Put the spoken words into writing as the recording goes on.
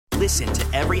Listen to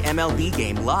every MLB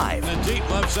game live. In the deep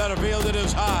left center field, it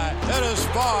is high, it is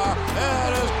far,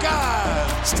 it is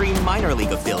gone. Stream minor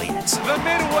league affiliates. The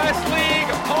Midwest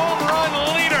League home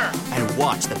run leader. And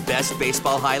watch the best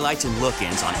baseball highlights and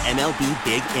look-ins on MLB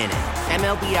Big Inning.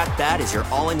 MLB At Bat is your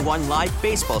all-in-one live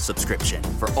baseball subscription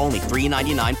for only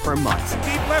 $3.99 per month.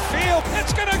 Deep left field,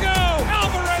 it's gonna go.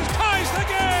 Alvarez ties the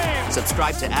game.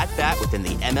 Subscribe to At Bat within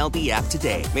the MLB app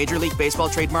today. Major League Baseball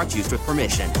trademarks used with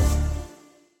permission.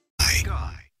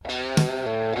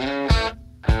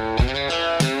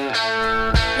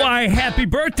 Why, happy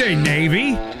birthday,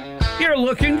 Navy. You're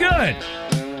looking good.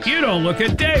 You don't look a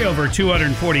day over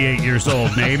 248 years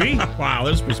old, Navy. Wow,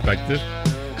 there's perspective.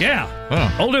 Yeah. Huh.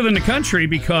 Older than the country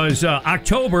because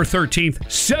October 13th,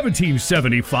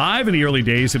 1775, in the early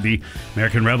days of the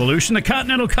American Revolution, the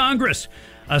Continental Congress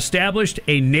established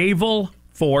a naval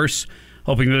force,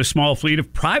 hoping that a small fleet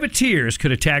of privateers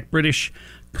could attack British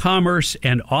commerce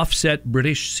and offset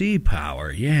British sea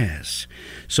power. Yes.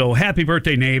 So happy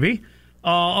birthday, Navy.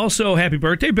 Also, happy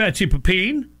birthday, Betsy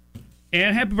Pepine.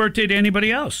 And happy birthday to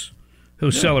anybody else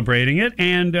who's celebrating it.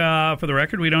 And for the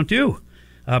record, we don't do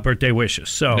birthday wishes.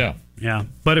 So, yeah.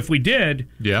 But if we did,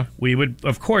 we would,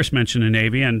 of course, mention the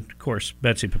Navy and, of course,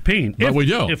 Betsy Pepine. But we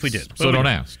don't. If we did. So don't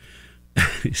ask.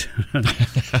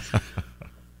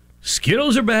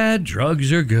 Skittles are bad,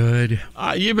 drugs are good.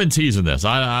 You've been teasing this.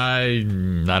 I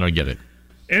don't get it.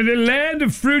 In the land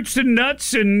of fruits and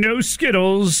nuts and no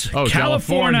Skittles,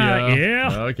 California.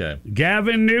 Yeah. Okay.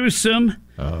 Gavin Newsom,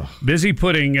 busy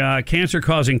putting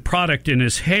cancer-causing product in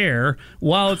his hair,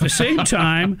 while at the same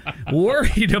time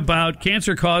worried about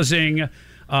cancer-causing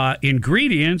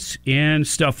ingredients in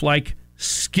stuff like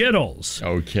Skittles.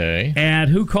 Okay. And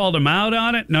who called him out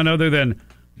on it? None other than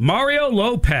Mario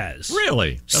Lopez.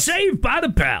 Really? Saved by the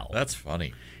Bell. That's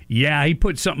funny. Yeah, he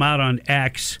put something out on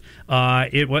X.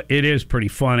 It is pretty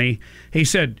funny. He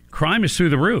said, crime is through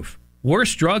the roof.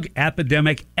 Worst drug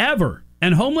epidemic ever.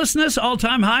 And homelessness,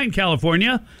 all-time high in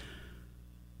California. ...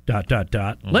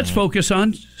 Let's focus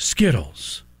on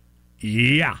Skittles.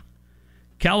 Yeah.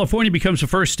 California becomes the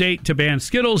first state to ban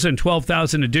Skittles and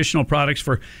 12,000 additional products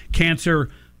for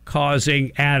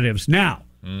cancer-causing additives. Now,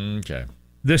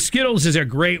 the Skittles is a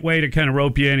great way to kind of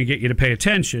rope you in and get you to pay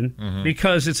attention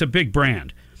because it's a big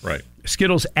brand. Right.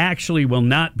 Skittles actually will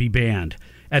not be banned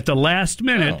at the last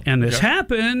minute, and this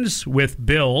happens with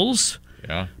bills.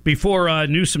 Yeah. Before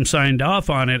Newsom signed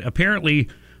off on it, apparently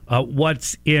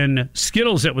what's in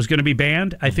Skittles that was going to be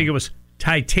banned, I think it was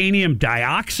titanium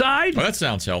dioxide. Well, that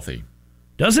sounds healthy.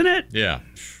 Doesn't it? Yeah.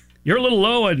 You're a little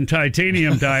low on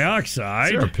titanium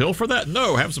dioxide. Is there a pill for that?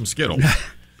 No, have some Skittles.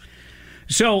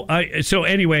 So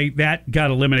anyway, that got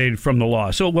eliminated from the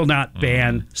law. So it will not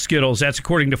ban Skittles. That's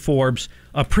according to Forbes.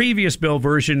 A previous bill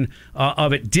version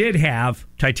of it did have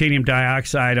titanium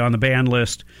dioxide on the ban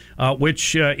list,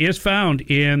 which is found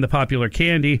in the popular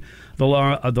candy. The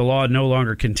law no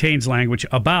longer contains language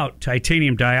about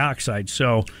titanium dioxide.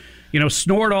 So,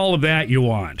 snort all of that you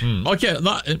want. Okay,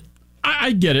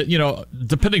 I get it.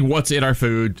 Depending what's in our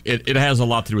food, it has a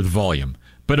lot to do with volume.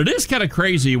 But it is kind of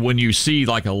crazy when you see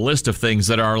like a list of things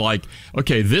that are like,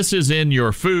 okay, this is in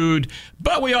your food,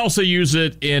 but we also use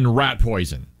it in rat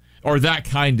poison or that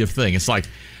kind of thing. It's like,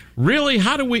 really?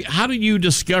 How do you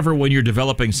discover when you're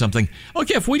developing something?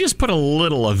 Okay, if we just put a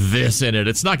little of this in it,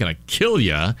 it's not going to kill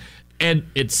you, and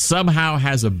it somehow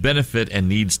has a benefit and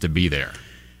needs to be there.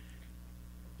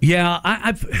 Yeah,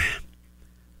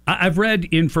 I've read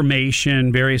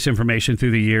various information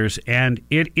through the years, and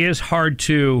it is hard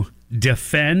to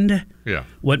defend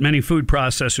what many food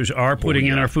processors are putting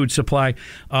in our food supply.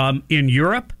 In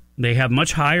Europe, they have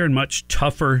much higher and much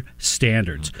tougher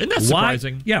standards. Isn't that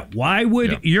surprising? Why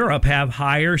would Europe have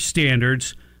higher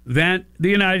standards than the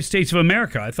United States of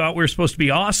America? I thought we were supposed to be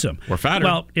awesome. We're fatter.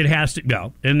 Well, it has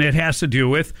to do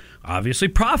with, obviously,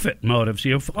 profit motives.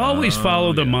 You always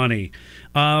follow the money.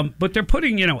 But they're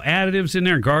putting, additives in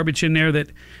there and garbage in there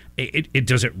that it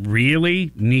doesn't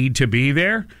really need to be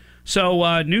there.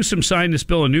 So Newsom signed this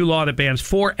bill, a new law that bans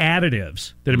 4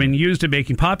 additives that have been used in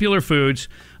making popular foods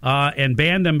and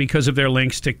banned them because of their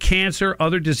links to cancer,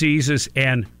 other diseases,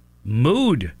 and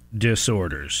mood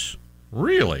disorders.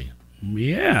 Really?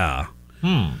 Yeah.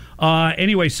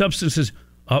 Anyway, substances,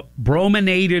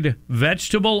 brominated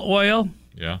vegetable oil.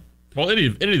 Yeah. Well, any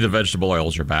of the vegetable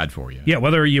oils are bad for you. Yeah,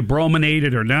 whether you brominate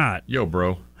it or not. Yo,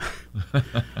 bro.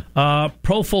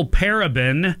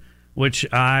 Propylparaben, which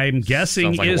I'm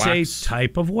guessing like is wax. a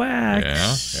type of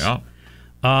wax.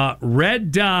 Yeah.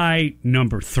 Red dye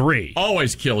number 3.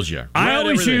 Always kills you. I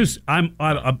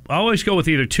always go with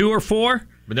either 2 or 4.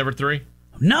 But never 3?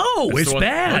 No, That's it's the one-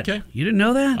 bad. Okay. You didn't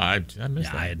know that? I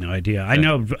missed that. I had no idea. I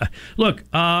know. Look,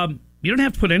 you don't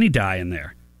have to put any dye in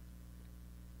there.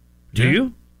 Do Yeah.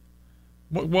 you?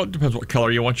 Well, it depends what color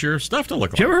you want your stuff to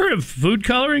look like. Have you ever heard of food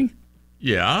coloring?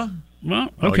 Yeah. Well,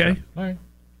 okay. All right.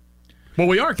 Well,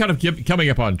 we are kind of coming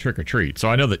up on trick or treat, so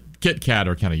I know that Kit Kat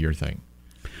are kind of your thing.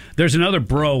 There's another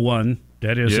bro one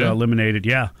that is Yeah. eliminated.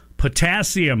 Yeah.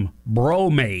 Potassium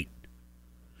bromate.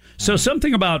 So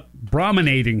something about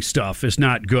brominating stuff is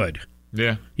not good.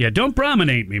 Yeah. Yeah, don't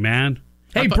brominate me, man.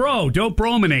 Hey, bro, don't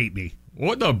brominate me.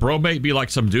 Would the bromate be like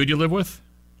some dude you live with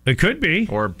It could be.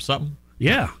 or something?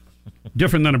 Yeah.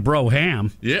 Different than a bro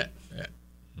ham Yeah.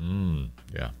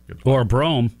 Yeah. Good. or a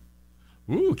brome.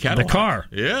 Ooh, Cadillac. The car.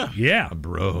 Yeah. Yeah. A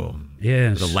Brougham.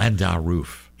 Yes. The Landau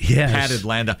roof. Yes. Padded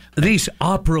Landau. These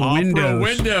opera windows.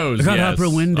 Windows. I got yes. opera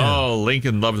window. Oh,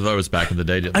 Lincoln loved those back in the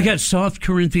day, didn't I they? got soft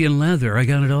Corinthian leather. I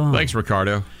got it all. Thanks,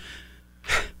 Ricardo.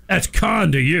 That's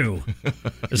con to you.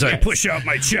 As I push out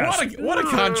my chest. What a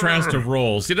contrast of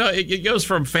roles. You know, it goes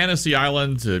from Fantasy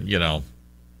Island to,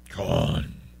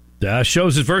 con.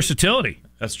 Shows his versatility.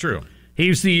 That's true.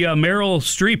 He's the Meryl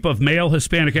Streep of male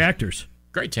Hispanic actors.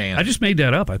 Great tan. I just made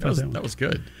that up. I thought that was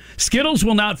good. Skittles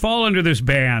will not fall under this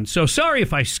ban. So sorry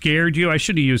if I scared you. I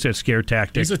shouldn't have used that scare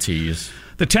tactic. It's a tease.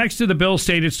 The text of the bill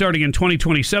stated starting in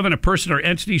 2027, a person or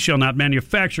entity shall not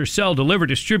manufacture, sell, deliver,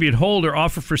 distribute, hold, or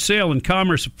offer for sale in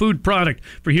commerce a food product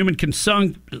for human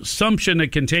consumption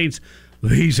that contains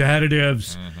these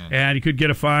additives. Mm-hmm. And you could get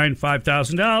a fine,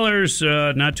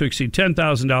 $5,000, not to exceed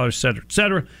 $10,000, et cetera, et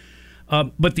cetera.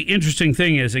 But the interesting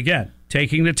thing is, again,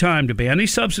 taking the time to ban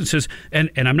these substances,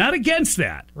 and I'm not against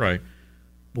that. Right.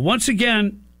 But once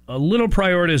again, a little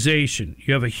prioritization.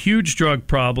 You have a huge drug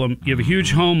problem. You have a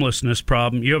huge homelessness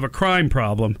problem. You have a crime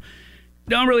problem.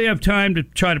 Don't really have time to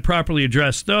try to properly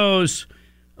address those.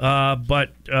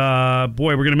 But boy,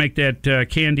 we're going to make that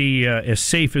candy as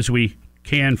safe as we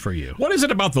can for you. What is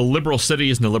it about the liberal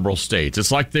cities and the liberal states?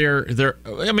 It's like they're.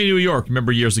 I mean, New York.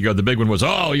 Remember years ago, the big one was,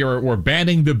 we're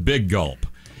banning the big gulp.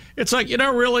 It's like,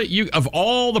 really, of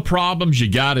all the problems you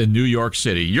got in New York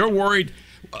City, you're worried.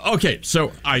 Okay,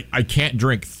 so I can't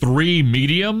drink 3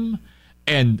 medium,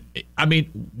 and I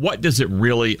mean, what does it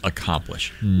really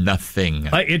accomplish? Nothing.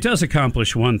 It does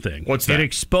accomplish one thing. What's that? It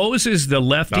exposes the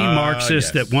lefty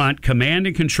Marxists that want command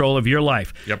and control of your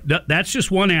life. Yep. That's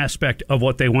just one aspect of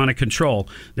what they want to control.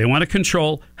 They want to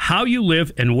control how you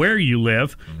live and where you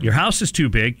live. Mm-hmm. Your house is too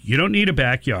big. You don't need a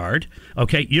backyard.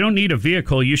 Okay, you don't need a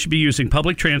vehicle. You should be using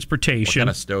public transportation. What kind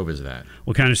of stove is that?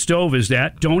 What kind of stove is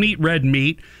that? Don't eat red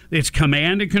meat. It's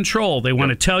command and control. They want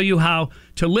to tell you how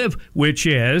to live, which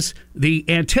is the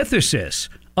antithesis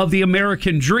of the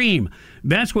American dream.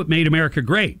 That's what made America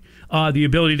great. The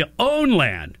ability to own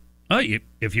land.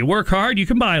 If you work hard, you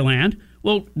can buy land.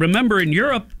 Well, remember in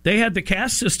Europe, they had the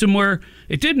caste system where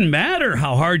it didn't matter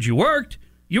how hard you worked.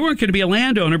 You weren't going to be a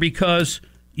landowner because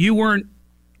you weren't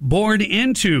born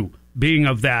into being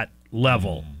of that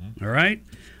level. All right?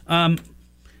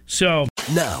 So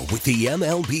now, with the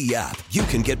MLB app, you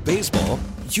can get baseball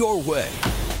your way.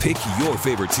 Pick your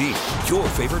favorite team, your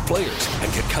favorite players,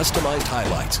 and get customized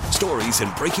highlights, stories,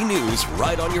 and breaking news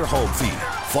right on your home feed.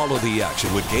 Follow the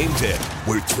action with Game Day,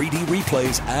 where 3D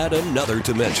replays add another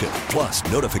dimension. Plus,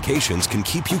 notifications can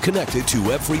keep you connected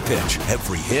to every pitch,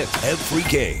 every hit, every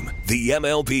game. The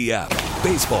MLB app.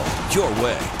 Baseball your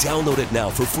way. Download it now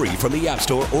for free from the App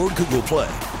Store or Google Play.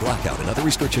 Blackout and other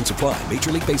restrictions apply.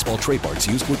 Major League Baseball trademarks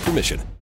used with permission.